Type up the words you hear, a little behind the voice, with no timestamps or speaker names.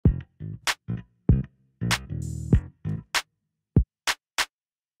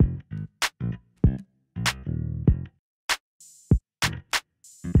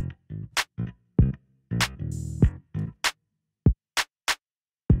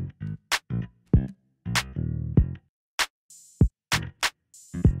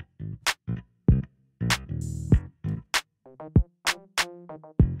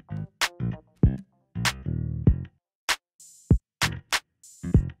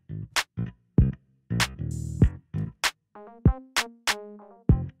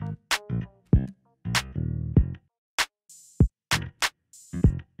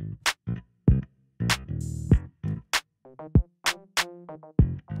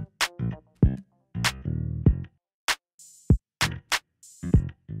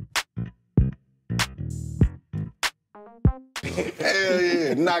Hell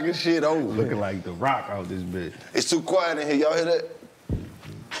yeah, knocking shit over. Looking like The Rock out this bitch. It's too quiet in here, y'all hear that?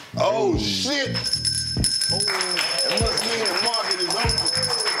 Oh shit! It must mean the market is open.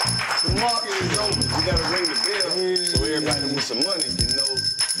 The market is open. You gotta ring the bell so everybody with some money can know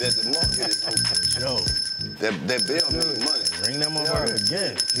that the market is open. Yo. That bell means money. Ring that motherfucker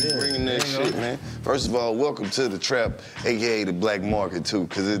again. Keep ringing that shit, man. First of all, welcome to the Trap, aka the black market too,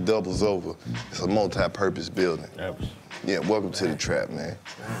 cause it doubles over. It's a multi-purpose building. Yeah, welcome to the Trap, man.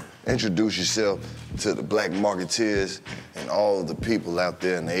 Introduce yourself to the black marketeers and all the people out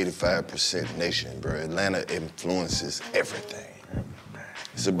there in the 85% nation, bro. Atlanta influences everything.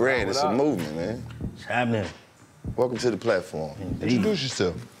 It's a brand, it's a movement, man. What's happening? Welcome to the platform. Indeed. Introduce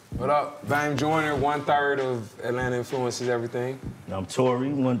yourself. What up? Vame Joyner, 1/3 of Atlanta Influences Everything. I'm Tory,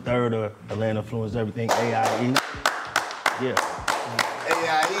 1/3 of Atlanta Influences Everything, AIE. Yeah.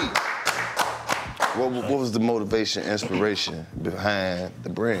 AIE. What was the motivation, inspiration behind the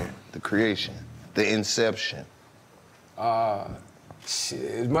brand, the creation, the inception? Shit,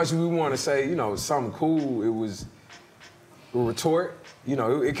 as much as we want to say, you know, something cool, it was a retort. You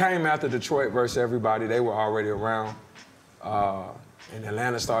know, it came after Detroit versus Everybody. They were already around. And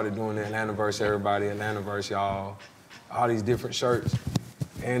Atlanta started doing the Atlanta versus Everybody, Atlanta versus y'all, all these different shirts.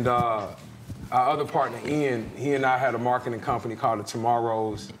 And our other partner, Ian, he and I had a marketing company called the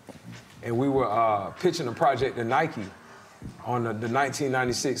Tomorrows. And we were pitching a project to Nike on the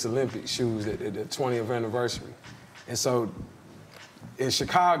 1996 Olympic shoes at the 20th anniversary. And so in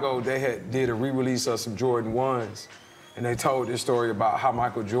Chicago, they did a re-release of some Jordan 1s. And they told this story about how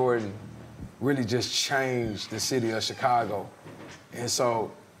Michael Jordan really just changed the city of Chicago. And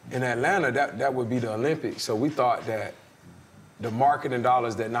so in Atlanta, that would be the Olympics. So we thought that the marketing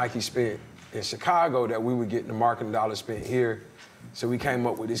dollars that Nike spent in Chicago, that we would get the marketing dollars spent here. So we came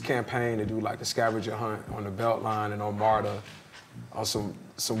up with this campaign to do like a scavenger hunt on the Beltline and on MARTA, on some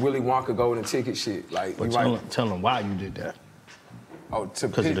Willy Wonka golden ticket shit. Like, But tell them why you did that. Oh,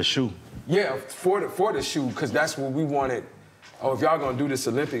 because of the shoe. Yeah, for the shoe, because that's what we wanted. Oh, if y'all gonna do this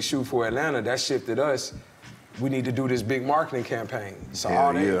Olympic shoe for Atlanta, that shifted us. We need to do this big marketing campaign. So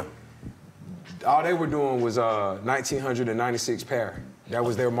all they were doing was 1,996 pair. That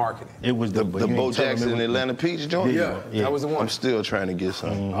was their marketing. It was the Bo Jackson Atlanta Peach joint? Yeah, that was the one. I'm still trying to get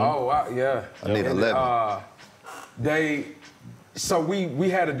some. Oh, wow, yeah. I need 11. So we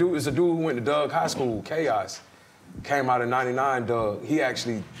had a dude, it was a dude who went to Doug High School, Chaos. Came out of 99, Doug. He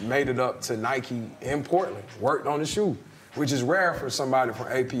actually made it up to Nike in Portland, worked on the shoe, which is rare for somebody from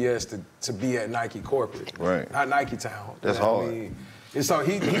APS to be at Nike corporate. Right. Not Nike Town. That's you know hard. What I mean? And so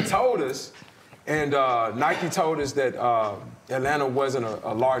he told us, and Nike told us that Atlanta wasn't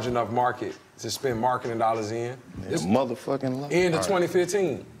a large enough market to spend marketing dollars in. It's motherfucking love. End of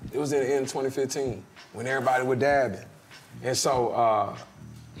 2015. It was in the end of 2015 when everybody was dabbing. And so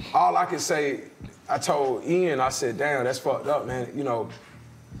all I could say, I told Ian, I said, damn, that's fucked up, man. You know,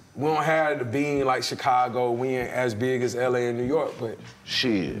 we don't have the being like Chicago. We ain't as big as LA and New York, but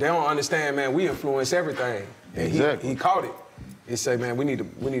shit, they don't understand, man. We influence everything. And exactly. He caught it. He said, man, we need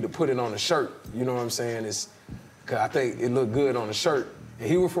to put it on a shirt. You know what I'm saying? Cause I think it looked good on the shirt. And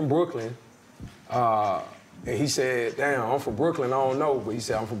he was from Brooklyn. And he said, damn, I'm from Brooklyn. I don't know, but he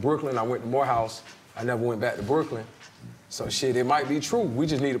said, I'm from Brooklyn. I went to Morehouse. I never went back to Brooklyn. So shit, it might be true. We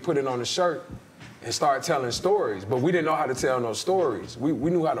just need to put it on the shirt and start telling stories. But we didn't know how to tell no stories. We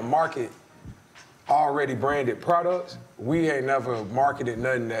knew how to market already branded products. We ain't never marketed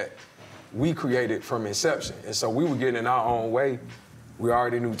nothing that we created from inception. And so we were getting in our own way. We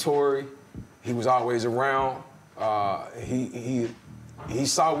already knew Tory. He was always around. He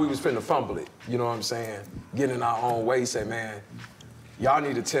saw we was finna fumble it. You know what I'm saying? Getting in our own way, say, man, y'all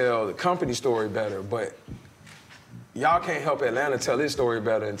need to tell the company story better, but y'all can't help Atlanta tell its story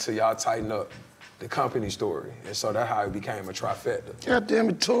better until y'all tighten up the company story. And so that's how it became a trifecta. God damn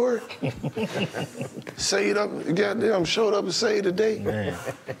it, Tory. Say it up, goddamn, showed up and saved the day. Man,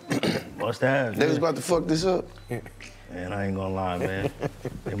 what's that? They was about to fuck this up. Man, I ain't gonna lie, man.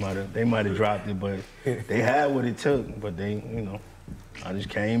 They might have dropped it, but they had what it took. But they, you know, I just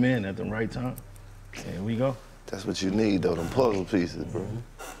came in at the right time. Here we go. That's what you need, though, them puzzle pieces, bro.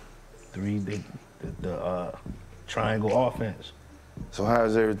 The triangle offense. So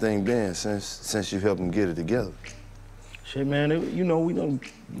how's everything been since you helped them get it together? Shit, man, you know, we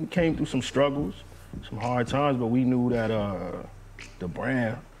came through some struggles, some hard times, but we knew that the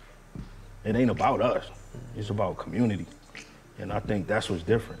brand, it ain't about us. It's about community. And I think that's what's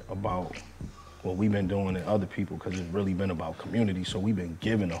different about what we've been doing and other people, because it's really been about community. So we've been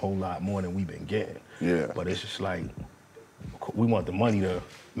giving a whole lot more than we've been getting. Yeah. But it's just like, we want the money to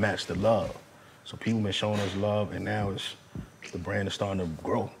match the love. So people been showing us love, and now the brand is starting to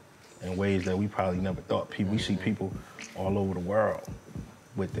grow in ways that we probably never thought. We see people all over the world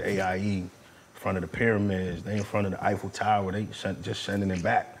with the AIE in front of the pyramids, they in front of the Eiffel Tower, they just sending it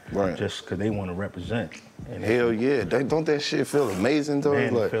back. Right. Just because they want to represent. And hell yeah, don't that shit feel amazing though?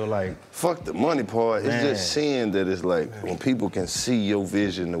 Man, like, feel like, fuck the money part. Man. It's just seeing that it's like when people can see your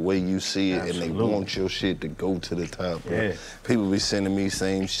vision the way you see it, Absolutely. and they want your shit to go to the top. Bro. Yeah. People be sending me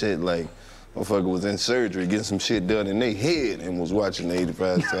same shit like, motherfucker was in surgery getting some shit done in their head and was watching the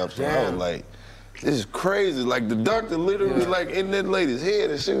 85 Top. So I was like, this is crazy. Like the doctor literally like in that lady's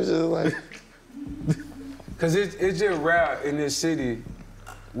head, and she was just like. Cause it's just rare in this city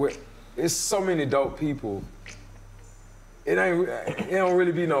where it's so many dope people. It don't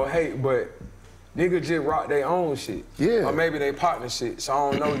really be no hate, but niggas just rock their own shit. Yeah. Or maybe they partner shit. So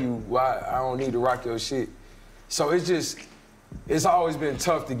I don't know you, why I don't need to rock your shit. So it's always been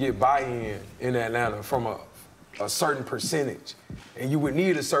tough to get buy-in in Atlanta from a certain percentage. And you would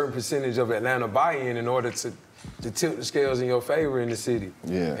need a certain percentage of Atlanta buy-in in order to tilt the scales in your favor in the city.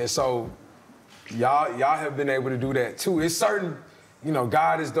 Yeah. And so y'all have been able to do that too. It's certain, you know,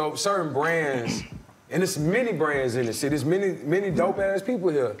 God is dope, certain brands, and it's many brands in the city. There's many dope ass people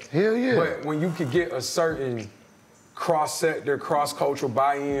here. Hell yeah. But when you could get a certain cross-sector, cross-cultural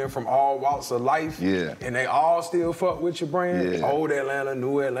buy-in from all walks of life, yeah, and they all still fuck with your brand, yeah. Old Atlanta,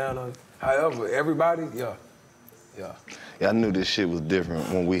 New Atlanta, however, everybody, yeah. Yeah, I knew this shit was different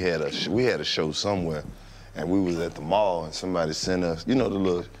when we had a show somewhere, and we was at the mall, and somebody sent us, you know, the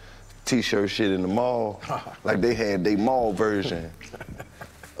little T-shirt shit in the mall, like they had their mall version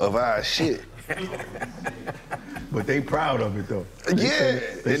of our shit. But they proud of it though. Yeah,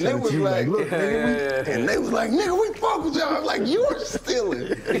 and they was like, look, nigga, and they was like, nigga, we fuck with y'all. I'm like, you are stealing.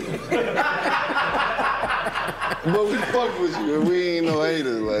 But we fuck with you, and we ain't no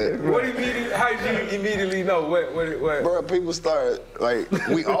haters. Like, How did you immediately know? What? Bro, people started, like,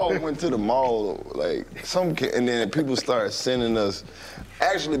 we all went to the mall, like, and then people started sending us.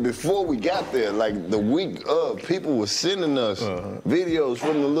 Actually, before we got there, like the week of, people were sending us videos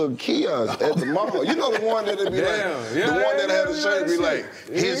from the little kiosk at the mall. You know the one that'd be the one that had the shirt be like,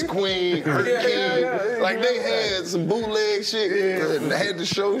 his queen, her king. Like they had some bootleg shit and had the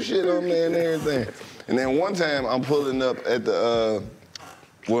show shit on there and everything. And then one time I'm pulling up at the,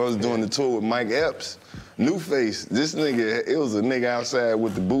 where I was doing the tour with Mike Epps, New Face. This nigga, it was a nigga outside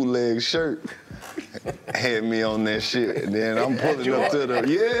with the bootleg shirt. Had me on that shit, and then I'm pulling up to the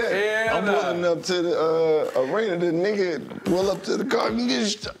pulling up to the arena. The nigga pull up to the car and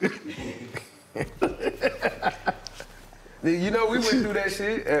get You know, we went through that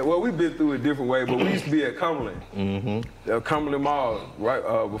shit. Well, we've been through it a different way, but we used to be at Cumberland, Cumberland Mall,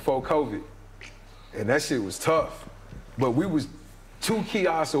 right before COVID, and that shit was tough. But we was 2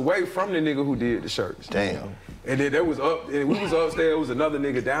 kiosks away from the nigga who did the shirts. Damn. And then there was we was upstairs. There was another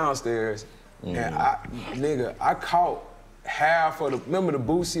nigga downstairs. And I caught half of remember the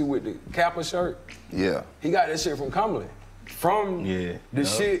Boosie with the Kappa shirt? Yeah. He got that shit from Cumberland. From the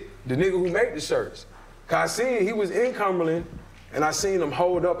nigga who made the shirts. Cause I seen he was in Cumberland, and I seen him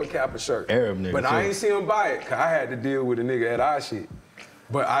hold up a Kappa shirt. Arab nigga. But I ain't see him buy it, cause I had to deal with the nigga at our shit.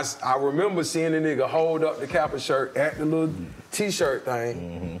 But I remember seeing the nigga hold up the Kappa shirt at the little T-shirt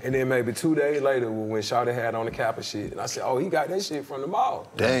thing, and then maybe 2 days later when Shawty had on the Kappa shit, and I said, oh, he got that shit from the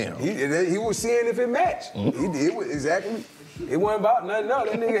mall. Damn. He was seeing if it matched. He did exactly. It wasn't about nothing else.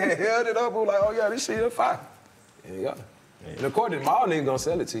 That nigga had held it up and was like, oh yeah, this shit is fire. Yeah. And of course, the mall nigga gonna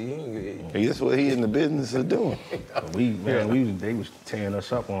sell it to you. That's what he in the business of doing. They was tearing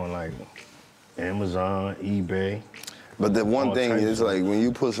us up on like Amazon, eBay. But the one thing is, like, when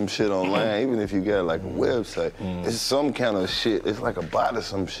you put some shit online, even if you got, like, a website, it's some kind of shit. It's like a bot or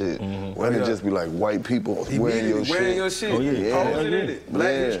some shit. Where it just be, like, white people wearing your shit. Wearing your shit. Oh, yeah. Posing in it. Black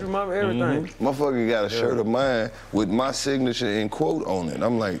History Month, everything. Motherfucker got a shirt of mine with my signature and quote on it.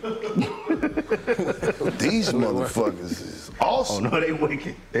 I'm like, these motherfuckers is awesome. Oh, no, they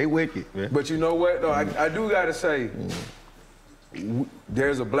wicked. They wicked, man. But you know what, though? I do gotta say,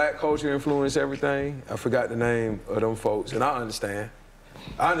 there's a black culture influence everything. I forgot the name of them folks, and I understand.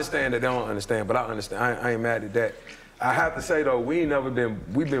 I understand that they don't understand, but I understand. I ain't mad at that. I have to say though, we've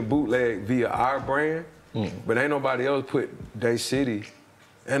been bootlegged via our brand, But ain't nobody else put their city,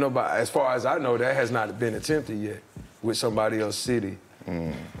 ain't nobody, as far as I know, that has not been attempted yet with somebody else's city.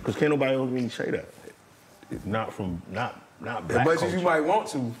 Because can't nobody else really say that. Not black As much culture. as you might want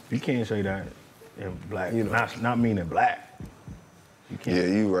to. You can't say that in black, You know. not meaning black. You can't. Yeah,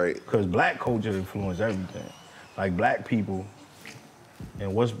 you right. Because black culture influenced everything. Like black people,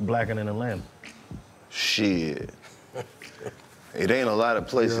 and what's blacker than Atlanta? Shit. It ain't a lot of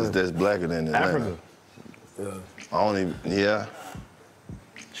places that's blacker than Atlanta. Africa. I don't even, yeah.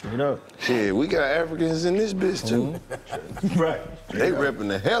 Straight up. Shit, we got Africans in this bitch too. Right. They repping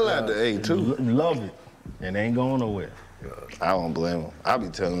the hell out the A too. Love it. And they ain't going nowhere. I don't blame them. I be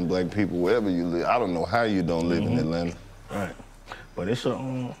telling black people wherever you live, I don't know how you don't live in Atlanta. Right. But it's a,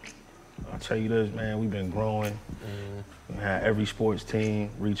 I'll tell you this, man, we've been growing. We had every sports team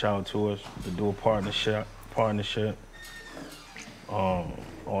reach out to us to do a partnership.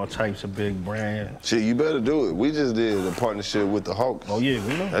 All types of big brands. Shit, you better do it. We just did a partnership with the Hawks. Oh yeah,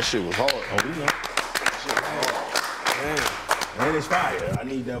 we know. That shit was hard. Oh, we know. And it's fire. I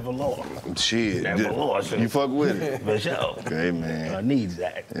need that velour. Shit. That velour shit. You fuck with it. For sure. Okay, man. I need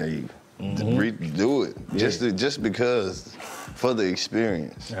that. Hey, do it. Yeah. Just because, for the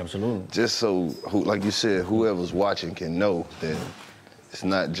experience. Absolutely. Just so, like you said, whoever's watching can know that it's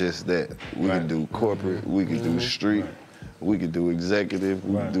not just that. We can do corporate, we can do street, we can do executive,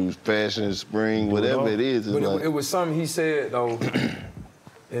 we can do fashion, spring, whatever it is. But like, it was something he said, though,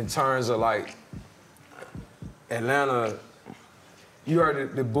 in terms of, like, Atlanta. You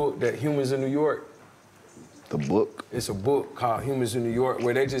heard the book, that Humans in New York? the book? It's a book called Humans in New York,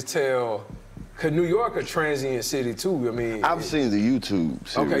 where they just tell, because New York a transient city, too. I mean... I've seen the YouTube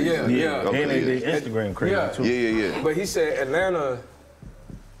series. Okay, yeah. Okay, And they Instagram crazy, too. Yeah. But he said Atlanta,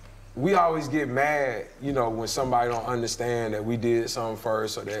 we always get mad, you know, when somebody don't understand that we did something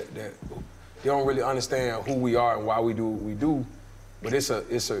first, or that they don't really understand who we are and why we do what we do. But it's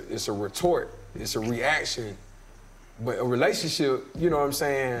a retort, it's a reaction. But a relationship, you know what I'm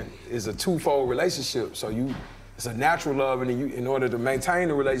saying, is a twofold relationship. So it's a natural love, and in order to maintain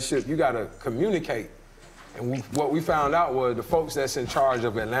the relationship, you gotta communicate. And what we found out was the folks that's in charge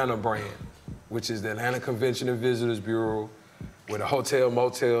of Atlanta brand, which is the Atlanta Convention and Visitors Bureau, where the hotel,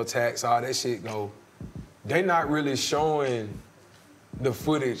 motel tax, all that shit go, they not really showing the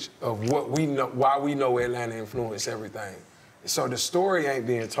footage of what we know, why we know Atlanta influenced everything. So the story ain't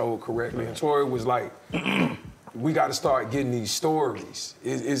being told correctly. And Tori was like, we got to start getting these stories.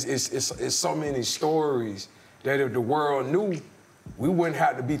 It's so many stories that if the world knew, we wouldn't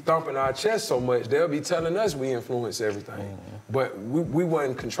have to be thumping our chest so much. They'll be telling us we influence everything. But we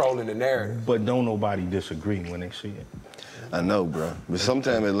wasn't controlling the narrative. But don't nobody disagree when they see it. I know, bro. But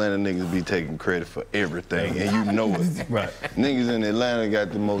sometimes Atlanta niggas be taking credit for everything, and you know it. Right. Niggas in Atlanta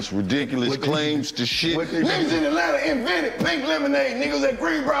got the most ridiculous claims to shit. Niggas in Atlanta invented pink lemonade. Niggas at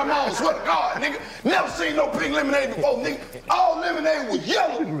Greenbrier Mall, swear to God, nigga. Never seen no pink lemonade before, nigga. All lemonade was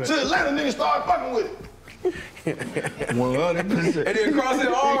yellow till Atlanta niggas started fucking with it. 100%. And then cross it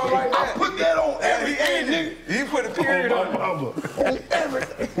all like that. I put that on everything, nigga. You put a period on it. On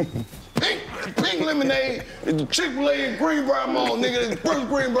everything. Pink lemonade at the Chick-fil-A in Greenbrier Mall, nigga.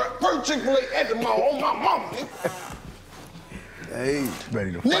 First Chick-fil-A at the mall on my mama, nigga. Hey,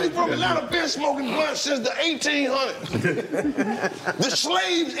 ready to fight. Niggas from Atlanta been smoking blunt since the 1800s. The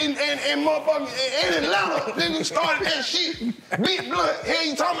slaves in motherfucking in Atlanta, niggas started that shit. Big blunt, here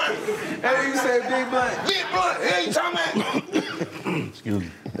you talking about? Hey, you said big blunt. Big blunt, here you talking about? Excuse me.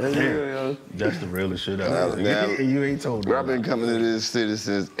 That's the realest shit out Now, there. You ain't told me. Bro, I've been coming to this city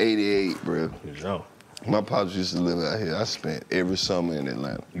since '88, bro. Yo, My pops used to live out here. I spent every summer in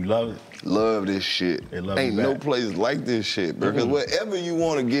Atlanta. you love it? Love this shit. They love Ain't you no back. place like this shit, bro. Because whatever you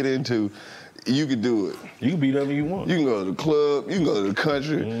want to get into, you can do it. You can be whatever you want. You can go to the club, you can go to the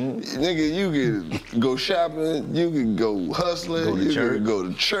country. Nigga, you can go shopping, you can go hustling, Go to you church. can go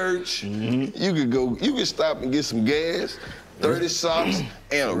to church. You can stop and get some gas, 30 socks,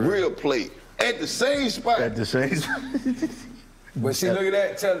 and a real plate at the same spot. At the same But see, look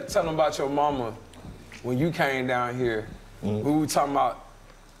at that. Tell them about your mama. When you came down here, we were talking about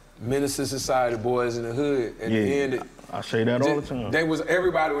Minister Society, Boys in the Hood. At the end, I say that all the time.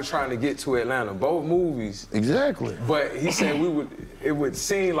 Everybody was trying to get to Atlanta, both movies. Exactly. But he said it would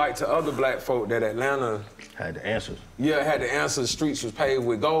seem like to other black folk that Atlanta, Had the answers. had the answer, the streets was paved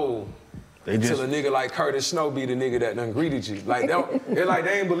with gold. They Until just a nigga like Curtis Snow be the nigga that done greeted you. Like,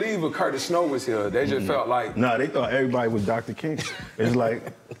 they ain't believe if Curtis Snow was here. They just felt like... Nah, they thought everybody was Dr. King. It's like,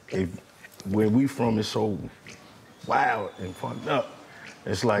 where we from is so wild and fucked up.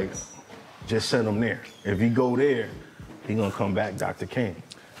 It's like, just send him there. If he go there, he gonna come back Dr. King.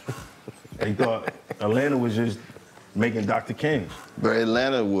 They thought Atlanta was just making Dr. Kings. But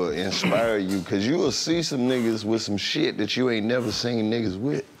Atlanta will inspire you, because you will see some niggas with some shit that you ain't never seen niggas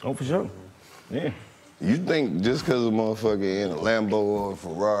with. Oh, for sure. Yeah. You think just because a motherfucker in a Lambo or a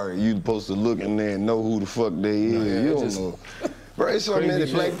Ferrari, you supposed to look in there and know who the fuck they is. You don't know. Bro, there's so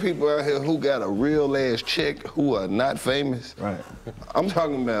many black people out here who got a real ass check who are not famous. Right. I'm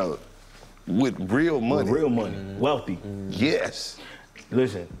talking about with real money. With real money. Wealthy. Yes.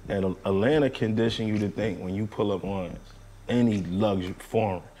 Listen, and Atlanta condition you to think when you pull up on any luxury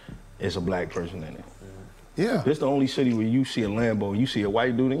foreign, it's a black person in it. Yeah. This the only city where you see a Lambo, you see a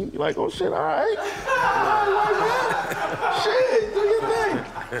white dude, and you're like, oh shit, all right. Shit, do your thing.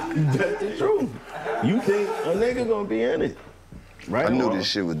 That's the truth. You think a nigga gonna be in it. Right? I knew this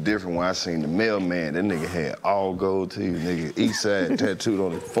shit was different when I seen the mailman. That nigga had all gold teeth, nigga. East side tattooed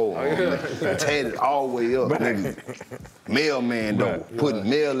on his forearm. Tatted all the way up, nigga. Mailman though, putting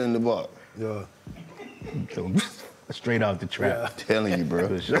mail in the box. Yeah. Straight out the trap. Yeah. Telling you, bro.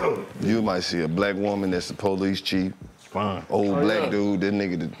 For sure. You might see a black woman that's the police chief. Fine. Old black dude, that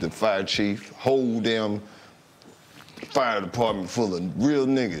nigga the fire chief. Whole damn fire department full of real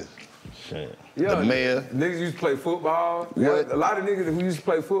niggas. Shit. Yeah, the mayor. Niggas used to play football. What? Yeah, a lot of niggas who used to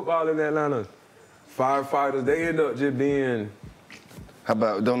play football in Atlanta, firefighters, they end up just being. How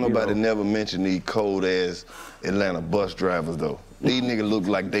about, don't nobody never mention these cold ass Atlanta bus drivers though. These niggas look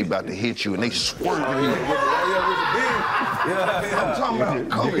like they about to hit you and they swerving you. I'm talking about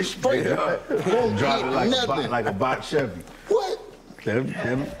coming straight up. Driving like a bot Chevy. What? Them,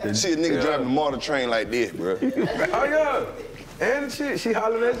 See a nigga driving a motor train like this, bro. Oh yeah. And shit, she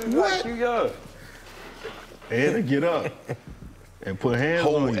hollering at you like you young. And to get up and put hands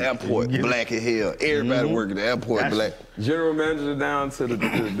on you. Whole airport black as hell. Everybody working the airport black. General manager down to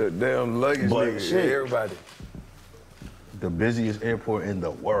the damn luggage nigga. Shit. Everybody. The busiest airport in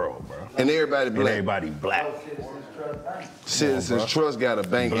the world, bro. And everybody black. And everybody black. Citizens Trust got a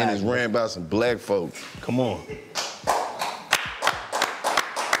bank and it's ran by some black folks. Come on.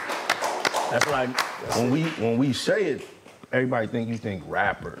 That's like when we say it, everybody think you think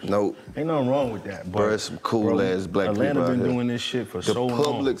rappers. Nope. Ain't nothing wrong with that. But Bro, it's some cool ass black people Atlanta out been here. doing this shit for so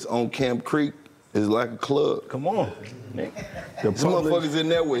long. The Publix on Camp Creek is like a club. Come on. The Some motherfuckers in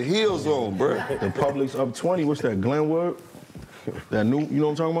there with heels on, bro. The Publix up 20, what's that, Glenwood? That new, you know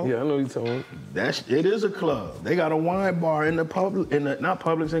what I'm talking about? Yeah, I know what you're talking about. It is a club. They got a wine bar in the not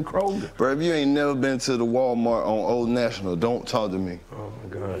Publix, in Kroger. Bro, if you ain't never been to the Walmart on Old National, don't talk to me. Oh my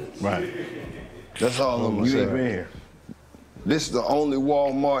God. Right. That's all I'm gonna You say. ain't been here. This is the only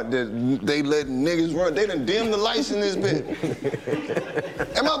Walmart that they let niggas run. They done dim the lights in this bitch.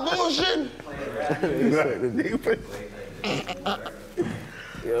 Am I bullshitting?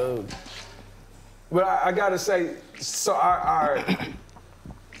 Yo. But I gotta say, so our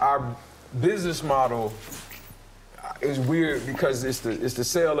business model is weird because it's the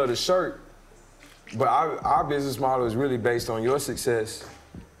sale of the shirt, but our business model is really based on your success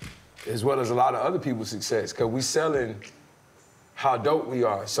as well as a lot of other people's success, because we selling how dope we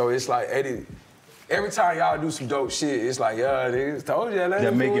are. So it's like every time y'all do some dope shit, it's like, yeah, they told you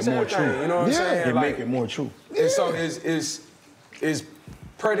that make it more true. You know what I'm saying? It Like, make it more true. and so it's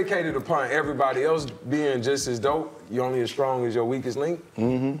predicated upon everybody else being just as dope. You're only as strong as your weakest link.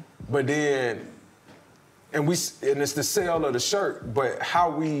 Mm-hmm. But then, and it's the sale of the shirt, but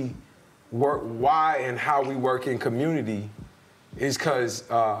how we work, why and how we work in community is because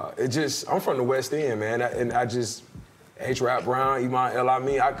I'm from the West End, man, and I just, H-Rap Brown, Iman El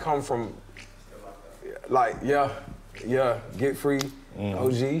Amin, I come from, like, Get Free,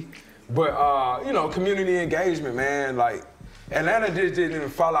 OG. But, community engagement, man, like, Atlanta just didn't even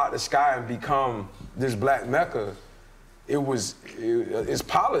fall out the sky and become this black mecca. It's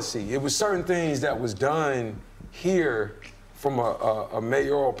policy. It was certain things that was done here from a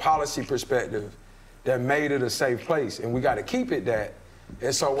mayoral policy perspective that made it a safe place, and we got to keep it that.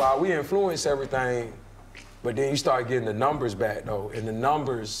 And so while we influence everything, but then you start getting the numbers back though, and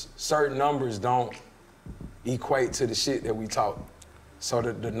certain numbers don't equate to the shit that we talk. So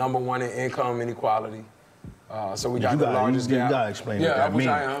the number one in income inequality. So we got the largest gap. You gotta explain what that means.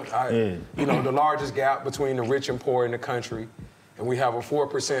 Yeah. The largest gap between the rich and poor in the country, and we have a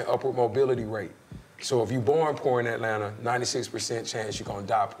 4% upward mobility rate. So if you're born poor in Atlanta, 96% chance you're gonna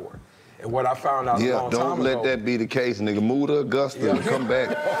die poor. And what I found out a long time ago. Don't let that be the case, nigga. Move to Augusta and come back.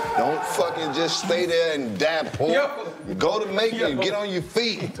 Don't fucking just stay there and die poor. Go to Macon, get on your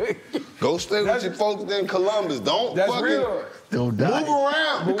feet. Go stay with your folks in Columbus. Don't fucking real. Don't die. Move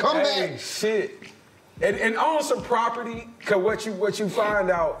around. Come back. Shit. And own some property, cause what you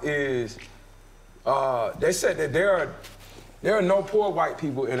find out is they said that there are There are no poor white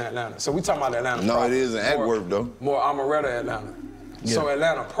people in Atlanta. So we talking about Atlanta No, proper. it isn't Atworth, though. More Amaretta, Atlanta. Yeah. So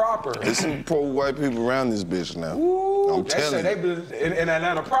Atlanta proper. There's some poor white people around this bitch now. Ooh, I'm telling you. In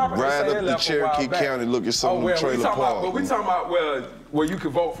Atlanta proper. Ride up to Cherokee County, look at some of the trailer parks. But we talking about where you can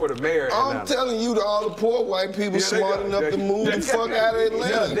vote for the mayor in Atlanta. I'm telling you, all the poor white people smart enough to move the fuck out of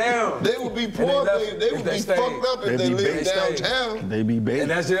Atlanta. Damn. They would be poor, they would be fucked up if they lived downtown. They be big. And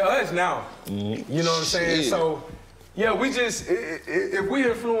that's just us now. You know what I'm saying? So, yeah, we just, if we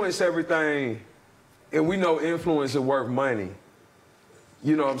influence everything, and we know influence is worth money,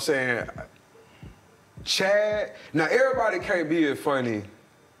 you know what I'm saying? Chad, now everybody can't be as funny.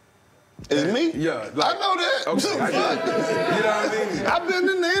 It's me? Yeah. I know that. Okay, you know what I mean? I've been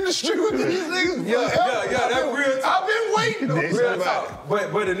in the industry with these niggas. Yeah, that's real talk. I've been waiting on real talk. But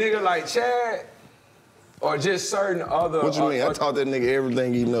a nigga like Chad, or just certain other... What you mean? I taught that nigga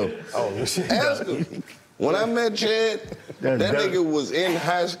everything he know. Oh, shit. Ask him. When I met Chad, that nigga was in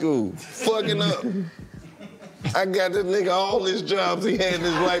high school, fucking up. I got this nigga all his jobs he had in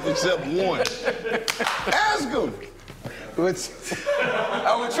his life except one. Ask him. I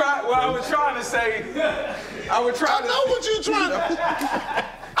know what you're trying to...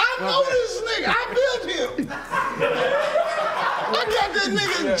 I know this nigga. I built him. I got that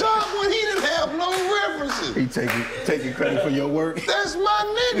nigga's job when he didn't have no references. He taking credit for your work. That's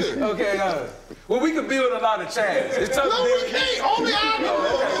my nigga. Okay, well, we could build a lot of Chads. No, we can't. Only I know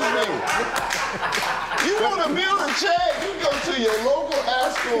this nigga. You want to build a Chad, you go to your local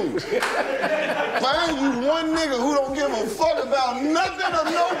high school. Find you one nigga who don't give a fuck about nothing or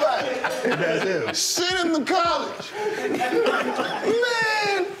nobody. And that's him. Send him to college.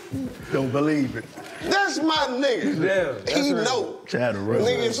 Man. Don't believe it. That's my nigga. Yeah, he know. Chad a real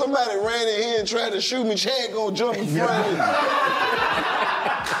nigga, if somebody ran in here and tried to shoot me, Chad gonna jump in front of me.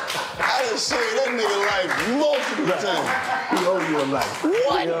 I done saved that nigga life multiple times. He owe you a life.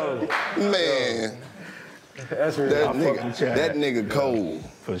 What? Yo. Man. That's real. That nigga cold.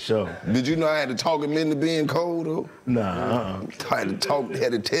 For sure. Did you know I had to talk him into being cold, though? Nah. I had to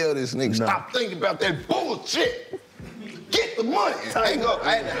tell this nigga, stop thinking about that bullshit. Get the money. Hang up.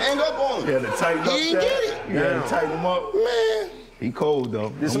 I had to hang up on him. He had to tighten up. He didn't get it. You had to tighten him up. Man. He cold, though.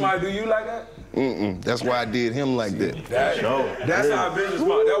 Did somebody do you like that? That's why I did him like that. That's our business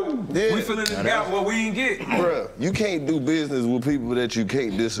model. We filling the gap what we ain't get. Bruh, you can't do business with people that you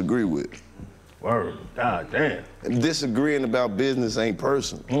can't disagree with. Word. God damn. Disagreeing about business ain't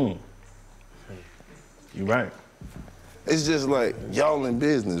personal. You right. It's just like, y'all in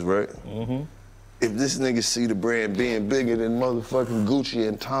business, right? If this nigga see the brand being bigger than motherfucking Gucci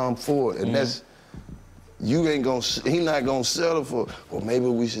and Tom Ford, and that's, he not gonna settle for, well, maybe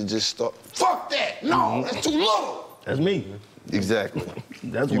we should just start. Fuck that! No, that's too low! That's me. Exactly.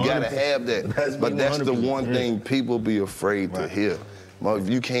 That's you gotta have that. But that's the one thing people be afraid to hear.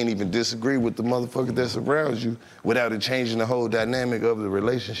 You can't even disagree with the motherfucker that surrounds you without it changing the whole dynamic of the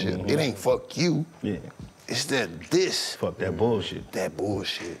relationship. It ain't fuck you. Yeah. It's that this. Fuck that bullshit. That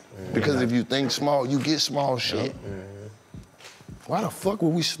bullshit. Because if you think small, you get small shit. Why the fuck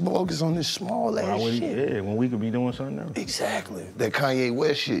would we focus on this small ass shit? Yeah, when we could be doing something else. Exactly. That Kanye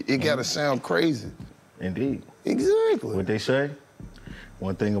West shit. It gotta sound crazy. Indeed. Exactly. What they say?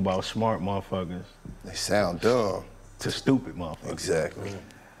 One thing about smart motherfuckers. They sound dumb. To stupid motherfuckers. Exactly.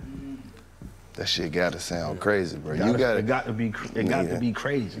 That shit gotta sound crazy, bro. It got to be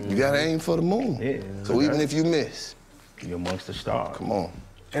crazy. You gotta aim for the moon. Yeah. So even if you miss, you're amongst the stars. Come on.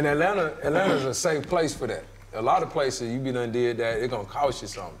 And Atlanta's a safe place for that. A lot of places you be done did that, it gonna cost you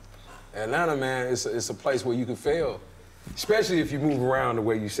something. Atlanta, man, it's a place where you can fail. Especially if you move around the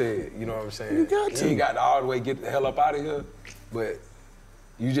way you said, you know what I'm saying? You got to. You ain't got to all the way get the hell up out of here, but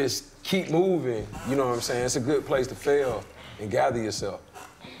you just keep moving, you know what I'm saying? It's a good place to fail and gather yourself.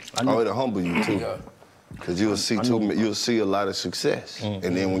 It'll humble you too. Yeah. Cause you'll see a lot of success.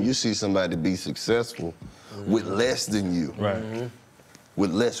 And then when you see somebody be successful with less than you,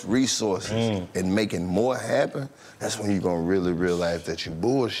 with less resources and making more happen, that's when you're gonna really realize that you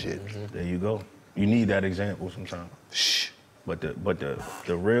bullshit. There you go. You need that example sometimes. Shh. But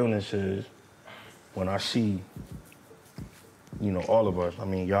the realness is when I see, you know, all of us, I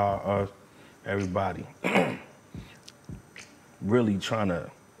mean, y'all, us, everybody, really trying to,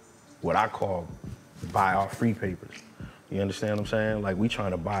 what I call, buy our free papers. You understand what I'm saying? Like, we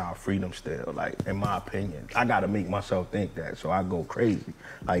trying to buy our freedom still, like, in my opinion. I gotta make myself think that, so I go crazy.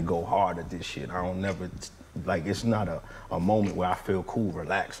 Like, go hard at this shit. I don't never, like, it's not a moment where I feel cool,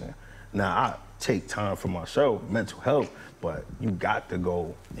 relaxing. Now, I take time for myself, mental health, but you got to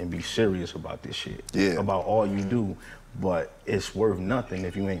go and be serious about this shit. Yeah. About all you do. but it's worth nothing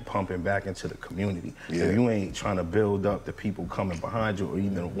if you ain't pumping back into the community. Yeah. If you ain't trying to build up the people coming behind you or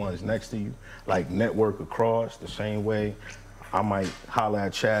even the ones next to you, like network across the same way. I might holler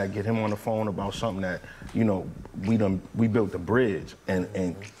at Chad, get him on the phone about something that, you know, we built the bridge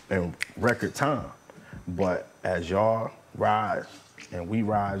in record time. But as y'all rise and we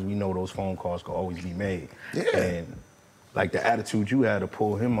rise, we know those phone calls can always be made. Yeah. And like the attitude you had to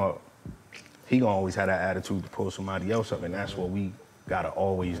pull him up, he gonna always have that attitude to pull somebody else up, and that's what we gotta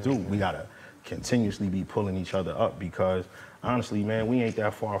always do. We gotta continuously be pulling each other up because honestly, man, we ain't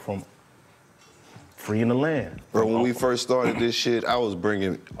that far from freeing the land. Bro, when we first started this shit, I was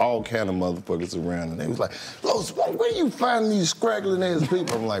bringing all kind of motherfuckers around, and they was like, Los, where you find these scraggling ass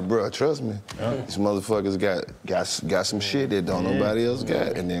people? I'm like, bro, trust me. These motherfuckers got some shit that don't nobody else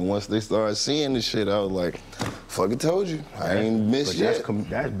got. And then once they started seeing this shit, I was like, fucking told you. I ain't missed yet.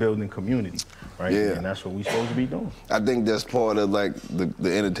 That's building community, right? Yeah. And that's what we supposed to be doing. I think that's part of like the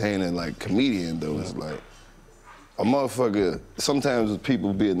entertaining like comedian though. It's like a motherfucker, sometimes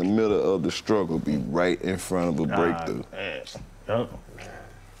people be in the middle of the struggle, be right in front of a breakthrough.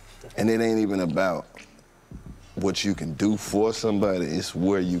 And it ain't even about what you can do for somebody, it's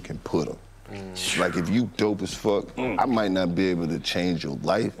where you can put them. Like if you dope as fuck, I might not be able to change your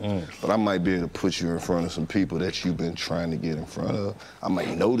life, but I might be able to put you in front of some people that you've been trying to get in front of. I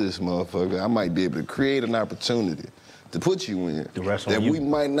might know this motherfucker. I might be able to create an opportunity to put you in that we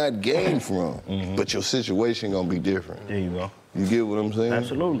might not gain from, but your situation gonna be different. There you go. You get what I'm saying?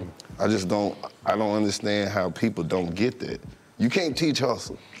 Absolutely. I don't understand how people don't get that. You can't teach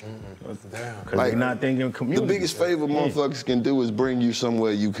hustle. Because like, they're not thinking community. The biggest favor motherfuckers can do is bring you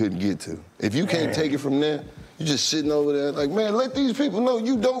somewhere you couldn't get to. If you can't take it from there, you just sitting over there like, man, let these people know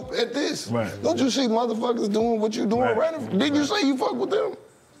you dope at this. Right. Don't you see motherfuckers doing what you doing right? Didn't you say you fuck with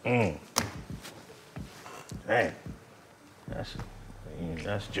them? Man.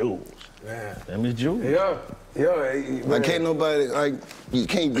 That's jewels. Man. Them is jewels. Yeah. Like can't nobody, like, you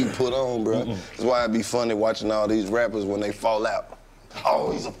can't be put on, bro. That's why it'd be funny watching all these rappers when they fall out.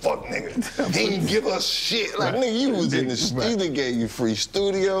 Oh, he's a fuck nigga. He didn't give us shit. Like, nigga, you was in the studio, they gave you free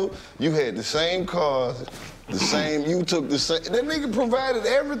studio, you had the same cars, you took the same, that nigga provided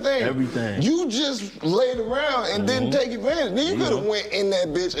everything. Everything. You just laid around and didn't take advantage. Then you could have went in that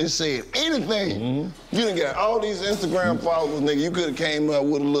bitch and said anything. You done got all these Instagram followers, nigga. You could have came up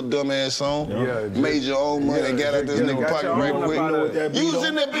with a little dumbass song, made your own money, and got out this nigga pocket right quick. You was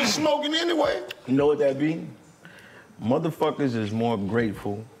in that bitch smoking anyway. You know what that be? Motherfuckers is more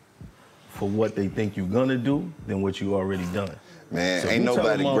grateful for what they think you're gonna do than what you already done. Man, so ain't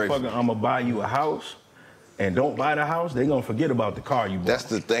nobody grateful. I'm gonna buy you a house, and don't buy the house, they gonna forget about the car you bought. That's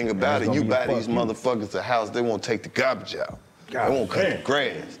the thing about it. You buy these motherfuckers a house, they won't take the garbage out. They won't cut the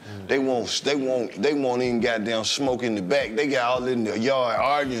grass. They won't even goddamn smoke in the back. They got all in the yard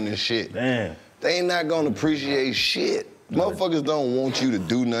arguing and shit. Damn. They ain't not gonna appreciate shit. Motherfuckers don't want you to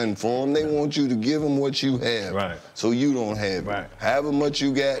do nothing for them. They want you to give them what you have. Right. So you don't have right. it. However much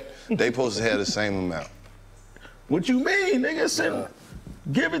you got, they supposed to have the same amount. What you mean, nigga?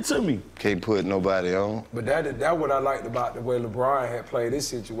 Give it to me. Can't put nobody on. But that what I liked about the way LeBron had played this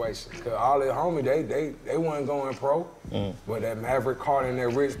situation. Cause all his homies, they wasn't going pro. But that Maverick Carter and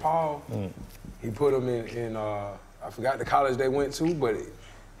that Rich Paul, he put them in I forgot the college they went to, but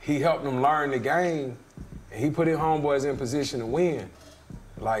he helped them learn the game. And he put his homeboys in position to win.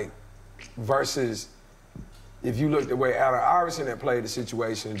 Like, versus if you look the way Allen Iverson had played the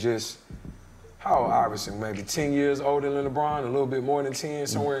situation, just how old Iverson? Maybe 10 years older than LeBron, a little bit more than 10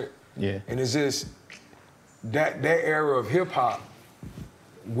 somewhere. Yeah. And it's just that era of hip hop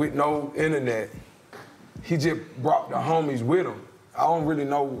with no internet, he just brought the homies with him. I don't really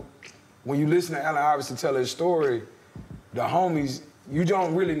know, when you listen to Allen Iverson tell his story, the homies, you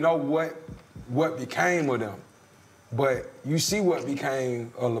don't really know what became of them. But you see what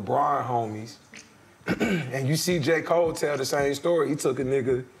became of LeBron homies, and you see J. Cole tell the same story. He took a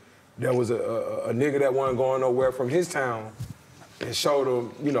nigga that was a nigga that wasn't going nowhere from his town and showed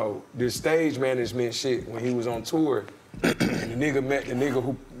him, you know, this stage management shit when he was on tour. And the nigga met the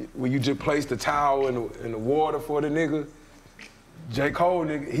nigga when you just placed the towel in the water for the nigga. J. Cole,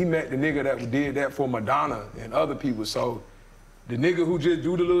 nigga, he met the nigga that did that for Madonna and other people. So the nigga who just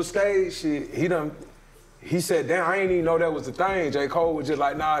do the little stage shit, he said, damn, I ain't even know that was the thing. J. Cole was just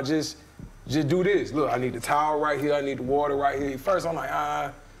like, nah, just do this. Look, I need the towel right here, I need the water right here. First, I'm like,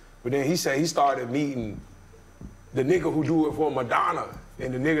 But then he said he started meeting the nigga who do it for Madonna.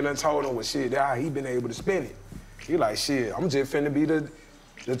 And the nigga done told him, well, shit, he been able to spin it. He like, shit, I'm just finna be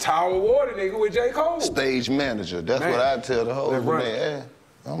the towel water nigga with J. Cole. Stage manager, that's what I tell the hoes when they ask.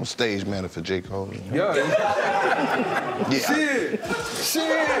 I'm a stage manager for J. Cole. Yeah. Shit.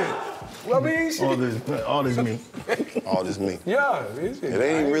 Well, I mean, shit. All this me. All this me. Yeah. It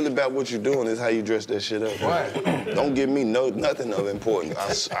ain't even really about what you're doing, it's how you dress that shit up. Right. Don't give me nothing of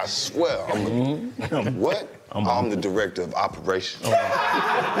importance. I swear. What? I'm the director of operations.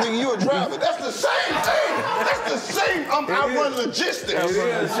 Nigga, you a driver. That's the same thing. That's the same. I run logistics.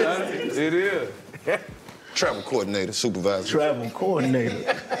 It is. Travel coordinator, supervisor. Travel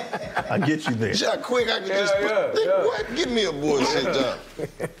coordinator. I get you there. Shot quick, I can just what? Give me a bullshit job.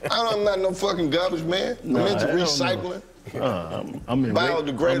 I'm not no fucking garbage man. I'm into recycling. I'm in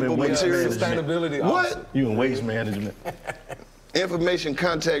biodegradable materials. Sustainability. What? You in waste management. Information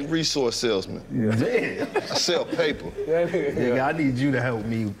contact resource salesman. Yeah. I sell paper. Nigga, I need you to help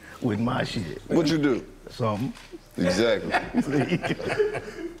me with my shit. What you do? Something. Exactly.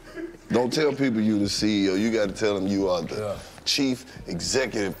 Don't tell people you the CEO. You got to tell them you are the Chief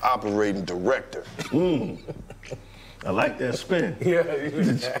Executive Operating Director. I like that spin. Yeah.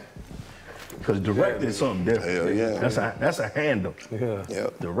 Because director is something different. Hell yeah. That's a handle. Yeah.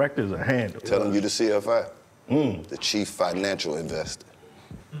 Yep. Director's a handle. Tell them you the CFI. The Chief Financial Investor.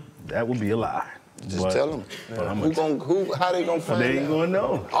 That would be a lie. Just tell them. How they gonna find They ain't out? gonna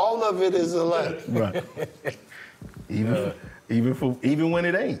know. All of it is a lie. Right. Even when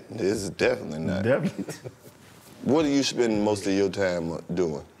it ain't. This is definitely not. Definitely. What do you spend most of your time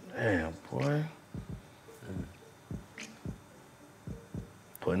doing? Damn, boy.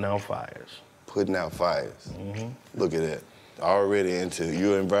 Putting out fires. Putting out fires. Look at that. Already into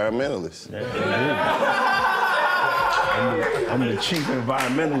you're an environmentalist. I'm the chief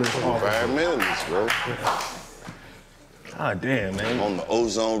environmentalist officer. Environmentalist, bro. Ah, damn, man. On the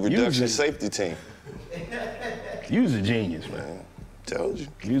ozone reduction safety team. You's a genius, man. Told you.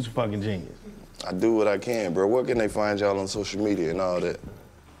 You's a fucking genius. I do what I can, bro. Where can they find y'all on social media and all that?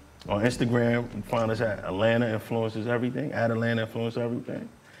 On Instagram, you can find us at Atlanta Influences Everything, at Atlanta Influences Everything.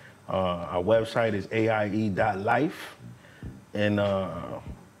 Our website is aie.life. And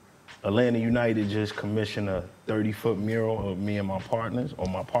Atlanta United just commissioned a 30-foot mural of me and my partners, or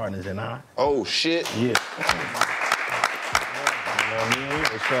my partners and I. Oh, shit. Yeah. You know what I mean?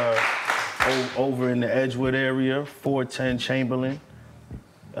 It's over in the Edgewood area, 410 Chamberlain,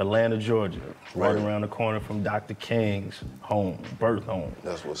 Atlanta, Georgia. Right around the corner from Dr. King's home, birth home.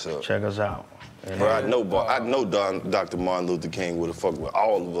 That's what's up. Check us out. And, bro, I know Dr. Martin Luther King would have fucked with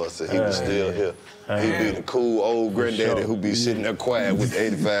all of us if he was still here. He'd be the cool old granddaddy who'd be sitting there quiet with the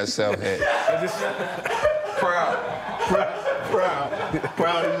 85 South hat.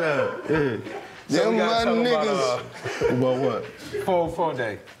 Proud as hell. Yeah. Them my niggas. About what? 404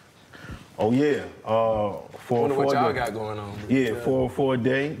 Day. Oh yeah. 404 what y'all Day. got going on. Yeah, 404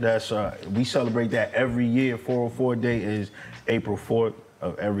 Day. That's we celebrate that every year. 404 Day is April 4th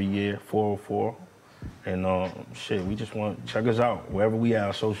of every year. 404. And shit, we just want check us out wherever we are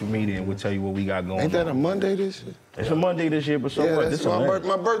on social media, and we'll tell you what we got going on. Ain't that a Monday this year? It's a Monday this year, but so yeah, what? That's This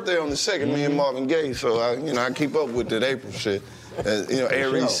my birthday on the 2nd. Me and Marvin Gaye, so I keep up with that April shit.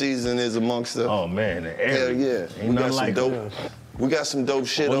 Aries season is amongst us. Oh man, the Hell Aries. yeah. Ain't nothing like dope. We got some dope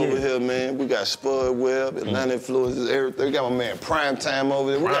shit over here, man. We got Spud Webb, Atlanta Influences, everything. We got my man Prime Time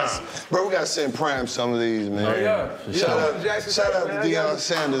over there. We got to send Prime some of these, man. Oh, yeah. Shout out to Deion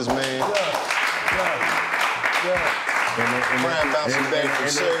Sanders, man. Prime bouncing back from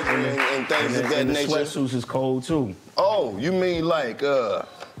surgery and things of that nature. The sweatsuits is cold too. Oh, you mean like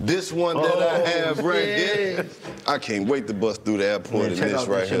this one that I have right there? I can't wait to bust through the airport in this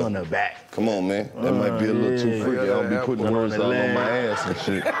right here. On the back. Come on, man. That might be a little too freaky. I don't be putting words out on my ass and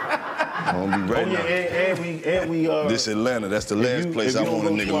shit. I don't be right now. And we This Atlanta, that's the last place I want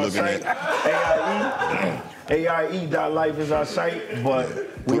a nigga looking at. AIE.life is our site, but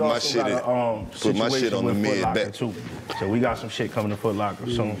we also got put my shit on the mid back too. So we got some shit coming to Foot Locker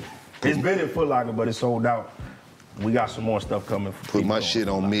soon. It's been in Foot Locker, but it's sold out. We got some more stuff coming. Put my shit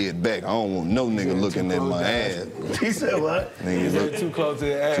on mid back. I don't want no nigga looking at my ass. He said what? Nigga look too close to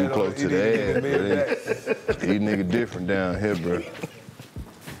the ass. Too close to the ass. These niggas different down here, bro.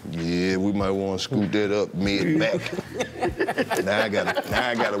 Yeah, we might want to scoot that up mid back. Now I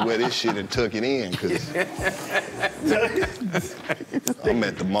gotta wear this shit and tuck it in, cause I'm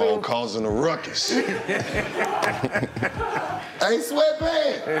at the mall causing a ruckus. Hey,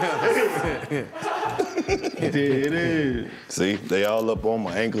 sweatpants! It is. See, they all up on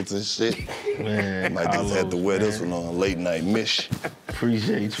my ankles and shit. Man, might just have to wear this one on a late night mish.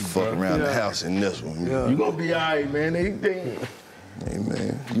 Appreciate you, fuck around the house in this one. You gonna be all right, man. Hey,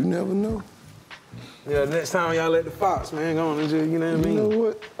 man, you never know. Yeah, next time y'all let the Fox, man, go on and just, you know what I mean? You know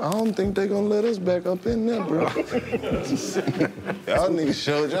what? I don't think they gonna let us back up in there, bro. Y'all niggas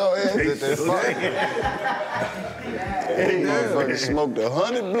showed y'all ass at that Fox. Motherfucker smoked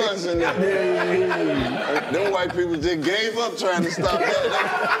 100 blunts in there. Them white people just gave up trying to stop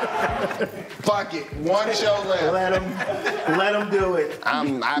that. Fuck it, one show left. Let them do it.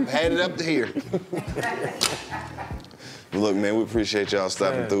 I've had it up to here. Look, man, we appreciate y'all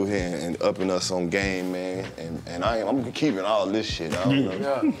stopping through here and upping us on game, man. And I'm keeping all this shit. I don't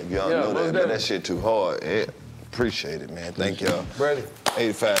know if y'all know that, but that shit too hard. Yeah. Appreciate it, man. Thank y'all. Ready.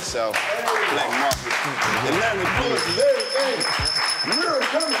 85 South, Black Market, Atlanta, Georgia, everything. Mirror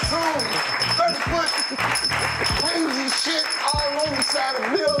coming soon. 30-foot crazy shit all on the side of the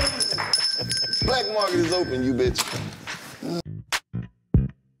building. Black Market is open, you bitch.